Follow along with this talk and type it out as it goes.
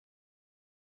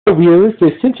Viewers,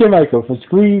 this is Cynthia Michael from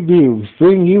Screen Reviews,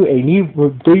 bringing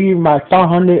you my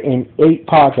 508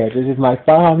 podcast. This is my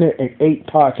 508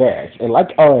 podcast, and like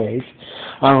always,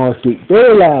 I'm going to speak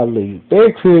very loudly,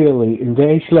 very clearly, and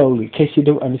very slowly, in case you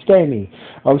don't understand me.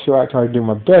 Also, I try to do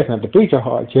my best not to be so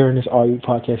hard during this audio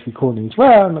podcast recording as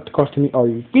well, not to cause any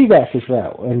audio feedback as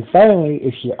well. And finally,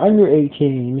 if you're under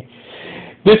 18,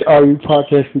 this audio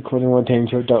podcast recording will contain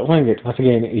for adult language. Once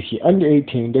again, if you're under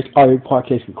 18, this audio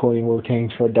podcast recording will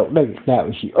contain for adult language. Now,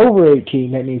 if you're over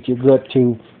 18, that means you're good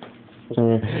to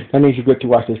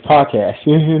watch this podcast.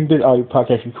 This audio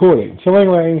podcast recording. So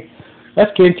anyway, let's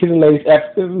get into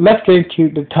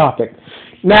the topic.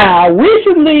 Now,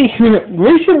 recently,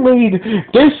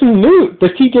 there's some news. The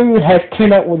CW has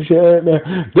come out with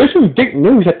there's some big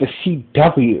news at the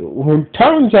CW. It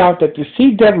turns out that the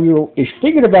CW is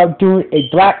thinking about doing a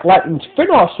Black Lightning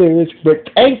spin-off series with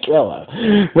Painkiller,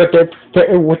 with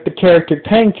the character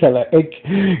Painkiller,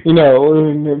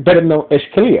 better known as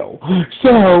Cleo.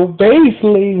 So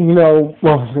basically,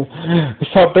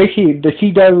 the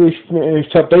CW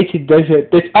there's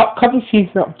this upcoming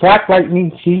season of Black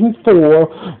Lightning season 4.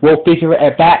 Will feature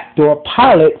a backdoor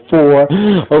pilot for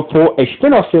a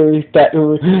spin-off series that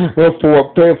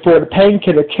for the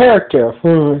Painkiller character.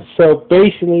 So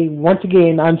basically, once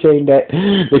again, I'm saying that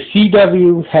the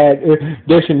CW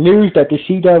there's some news that the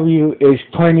CW is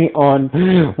planning on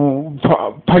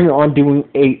doing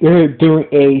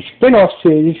a spin-off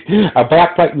series, a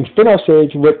Black Lightning spin-off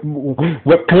series with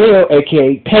Cleo,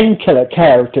 aka Painkiller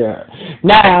character.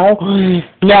 Now,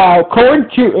 according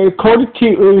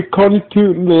to the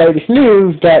latest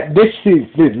news, that this is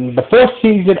the fourth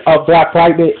season of Black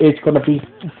Lightning is going to be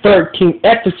 13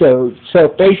 episodes. So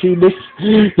basically, this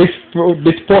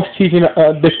fourth season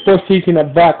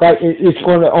of Black Lightning is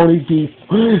going to only be.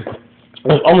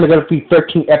 It's only going to be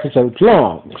 13 episodes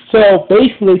long. So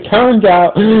basically, it turns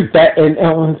out that,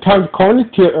 according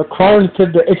to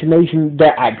the information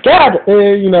that I got,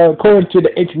 according to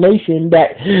the information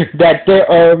that they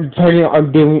are planning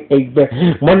on doing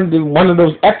one of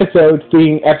those episodes,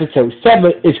 being episode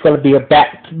 7, it's going to be a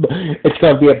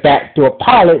backdoor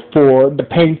pilot for the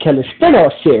Painkiller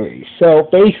spin-off series. So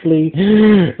basically,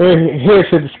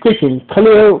 here's the description: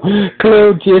 Khalil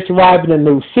just arrived in a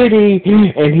new city,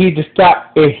 and he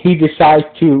decides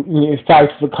to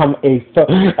become a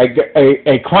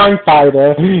crime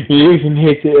fighter using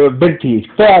his abilities,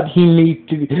 but he needs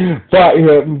to,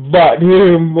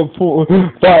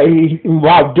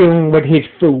 while doing with his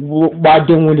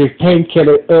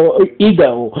painkiller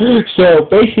ego. So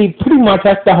basically, pretty much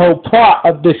that's the whole plot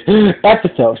of this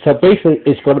episode. So basically,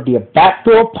 it's going to be a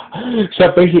backdoor.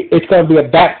 So basically, it's going to be a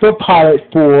backdoor pilot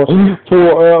for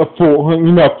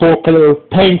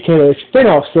Painkiller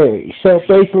spin-off series. So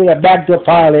basically, a backdoor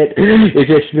pilot is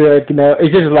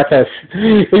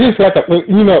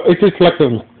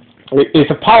it's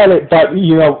a pilot, but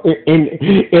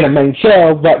in a main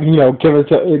show, but give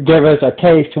us a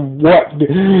taste of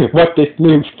what this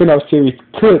new spin-off series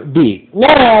could be.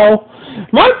 Now,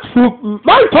 my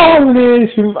problem is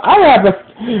I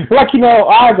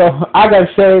gotta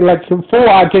say, like, before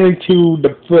I get into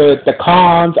the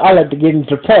cons, I like to get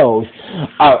into the pros.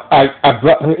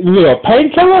 A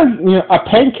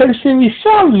Painkiller series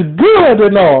sounds good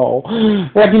and all.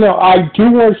 Like, I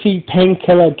do want to see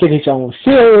Painkiller get his own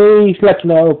series. Like,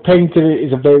 Painkiller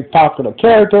is a very popular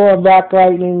character on Black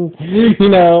Lightning.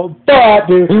 But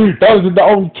those are the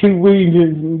only two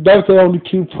reasons. Those are the only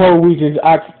two pro reasons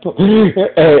and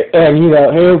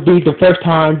it'll be the first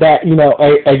time that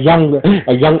a young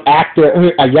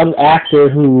actor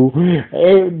who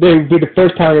it'll be the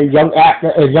first time a young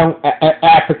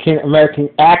African American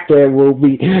actor will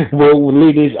lead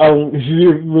his own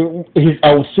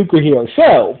superhero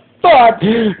show. But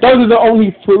those are the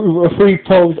only three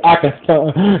pros I can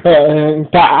find.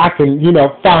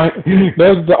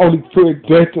 Those are the only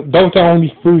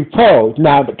three pros.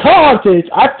 Now the cons is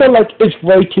I feel like it's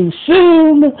way too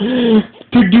soon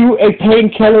to do a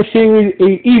Painkiller series,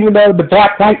 even though the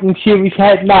Black Lightning series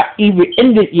has not even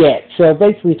ended yet. So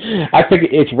basically, I think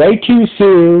it's way too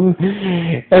soon.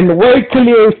 And the way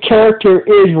Khalil's character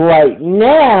is right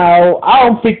now, I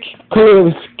don't think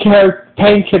Khalil's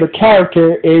Painkiller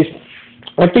character is.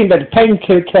 I think that the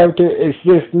Painkiller character is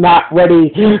just not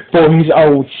ready for his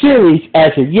own series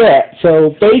as of yet.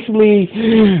 So basically,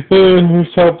 I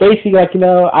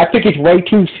think it's way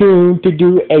too soon to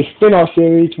do a spin-off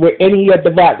series with any of the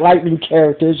Black Lightning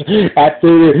characters,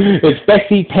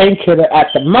 especially Painkiller at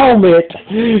the moment.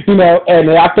 And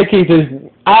I think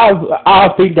I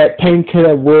think that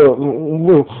Painkiller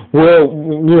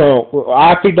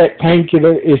I think that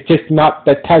Painkiller is just not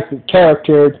the type of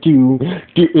character to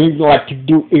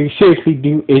seriously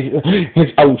do his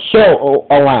own show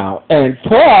around. And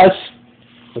plus,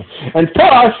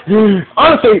 honestly,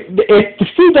 if the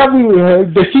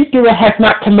CW has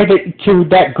not committed to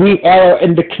that Green Arrow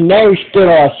and the Canary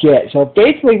spin-off yet. So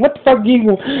basically, what the fuck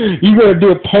you gonna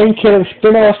do a Painkiller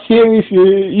spin-off series?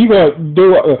 You gonna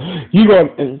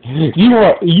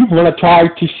try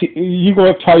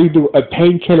to do a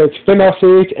Painkiller spin-off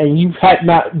series, and you had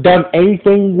not done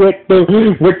anything with the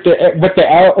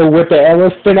Arrow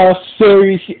spin-off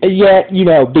series yet.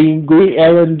 Being Green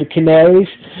Arrow and the Canaries.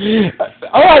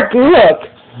 Alright, look,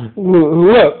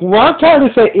 what I'm trying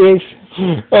to say is,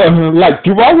 do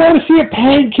I want to see a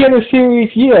Painkiller series?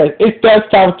 Yes, it does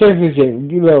sound interesting.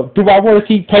 Do I want to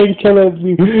see Painkiller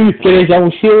get his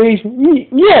own series?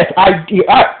 Yes,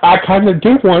 I kind of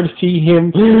do want to see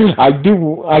him. I do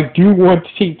want to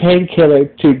see Painkiller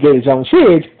to get his own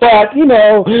series, but at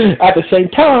the same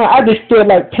time, I just feel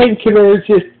like Painkiller is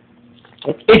just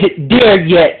isn't there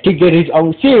yet to get his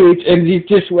own series, and it's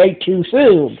just way too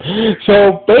soon.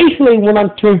 So basically, I'm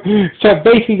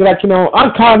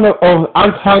kind of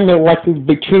like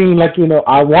between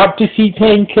I want to see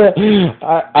Painkiller.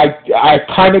 I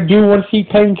kind of do want to see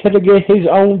Painkiller get his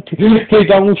own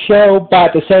show, but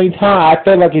at the same time, I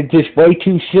feel like it's just way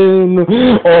too soon,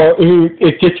 or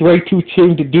it's just way too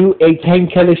soon to do a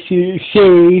Painkiller series.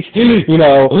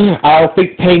 I don't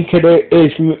think Painkiller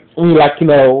is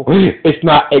it's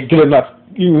not a good enough.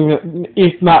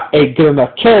 It's not a good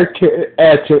enough character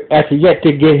as of yet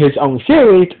to get his own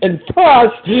series, and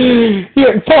plus,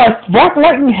 Black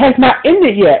Lightning has not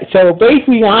ended yet. So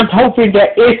basically, I'm hoping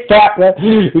that they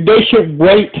should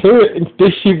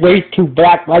wait till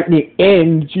Black Lightning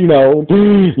ends.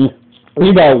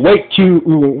 Wait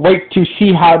to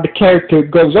see how the character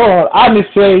goes on. I'm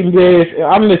just saying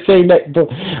that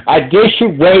they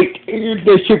should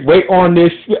wait on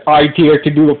this idea to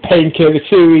do a Painkiller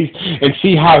series and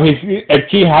see how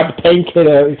the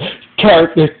Painkiller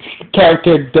character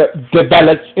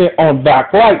develops on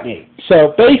Black Lightning.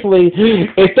 So basically,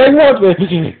 if they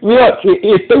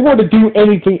want to do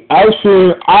anything else,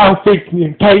 I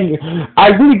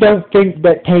really don't think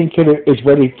that Painkiller is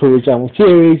ready for his own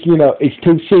series. It's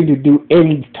too soon to do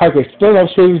any type of spin-off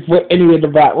series with any of the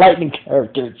Black Lightning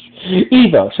characters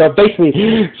either. So basically,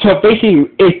 if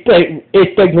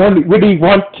they really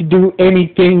want to do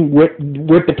anything with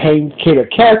the Painkiller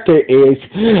character,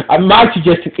 my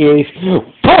suggestion is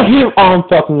put him on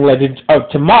fucking Legends of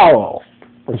Tomorrow.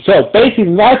 So basically,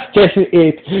 my suggestion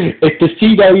is, if the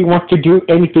CW wants to do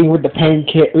anything with the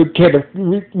Painkiller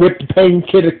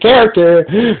character,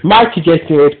 my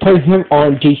suggestion is put him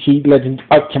on DC Legends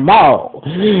of Tomorrow.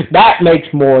 That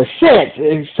makes more sense.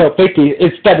 So basically,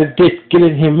 instead of just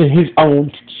giving him his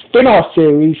own spin-off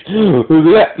series,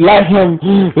 let him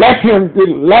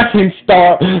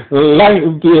start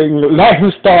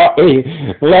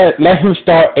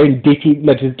in DC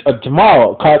Legends of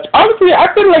Tomorrow. Cause honestly, I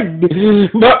feel like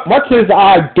much as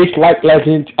I dislike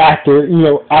Legends after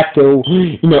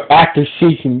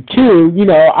season 2,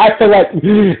 I feel like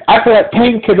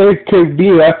Painkiller could be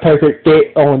a perfect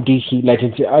fit on DC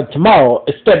Legends of Tomorrow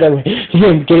instead of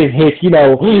him getting his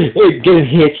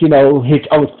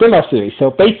own spin-off series. So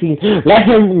basically, let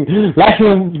him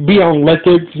be on let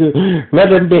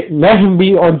him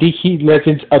be on DC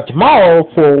Legends of Tomorrow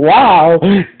for a while.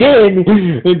 Then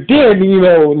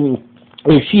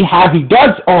and see how he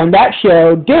does on that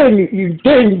show, then you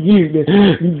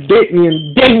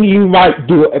might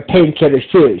do a Painkiller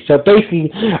series. So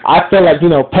basically, I feel like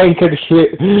Painkiller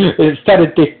series, instead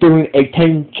of just doing a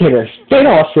Painkiller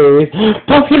spin-off series,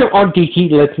 put him on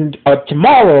DC Legends of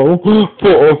Tomorrow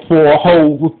for a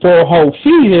whole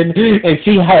season and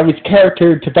see how his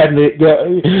character development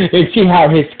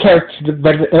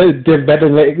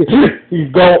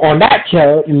go on that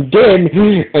show, and then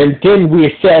we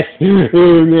assess.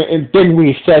 And then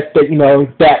we assess that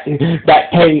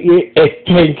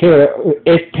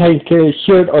if Painkiller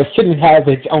should or shouldn't have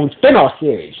its own spin-off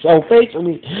series. So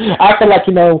basically, I feel like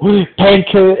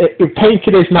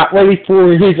Painkiller is not ready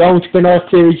for his own spin-off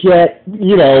series yet.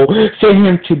 Send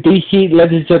him to DC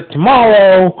Legends of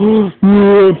Tomorrow,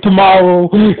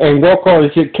 and work on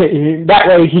it. That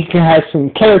way, he can have some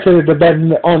character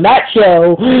development on that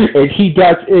show. And he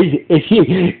does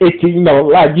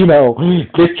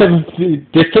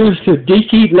this comes to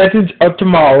DC Legends of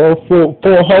Tomorrow for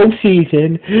a whole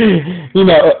season.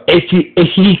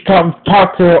 If he comes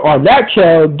popular on that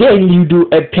show, then you do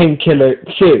a Painkiller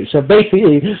series. So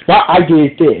basically, my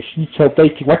idea is this. So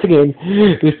basically, once again,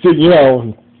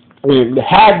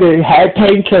 had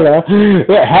Painkiller,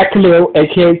 had Khalil,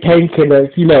 aka Painkiller,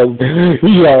 be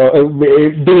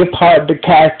a part of the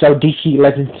cast of DC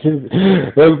Legends,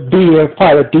 be a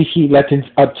part of DC Legends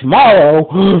of Tomorrow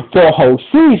for a whole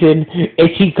season.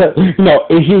 If he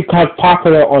becomes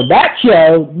popular on that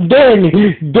show, then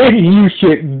you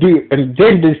should do, and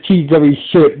then the CW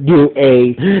should do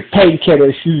a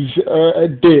Painkiller,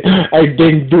 and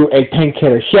then do a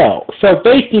Painkiller show. So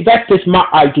basically, that's just my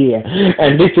idea,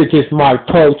 and this is just my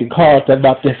pros and cons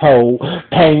about this whole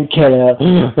Painkiller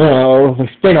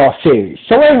spin-off series.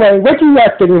 So anyway, what do you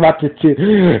guys think about this?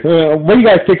 What do you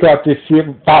guys think about this? Do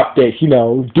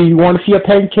you want to see a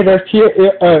Painkiller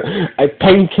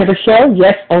show?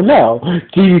 Yes or no?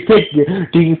 Do you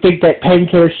think that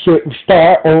Painkiller should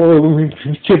star or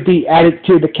should be added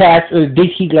to the cast of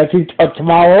DC Legends of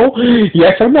Tomorrow?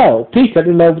 Yes or no? Please let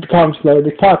me know in the comments below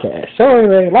this podcast. So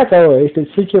anyway, like always, this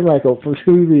is Michael from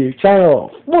Scooby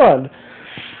Channel 1.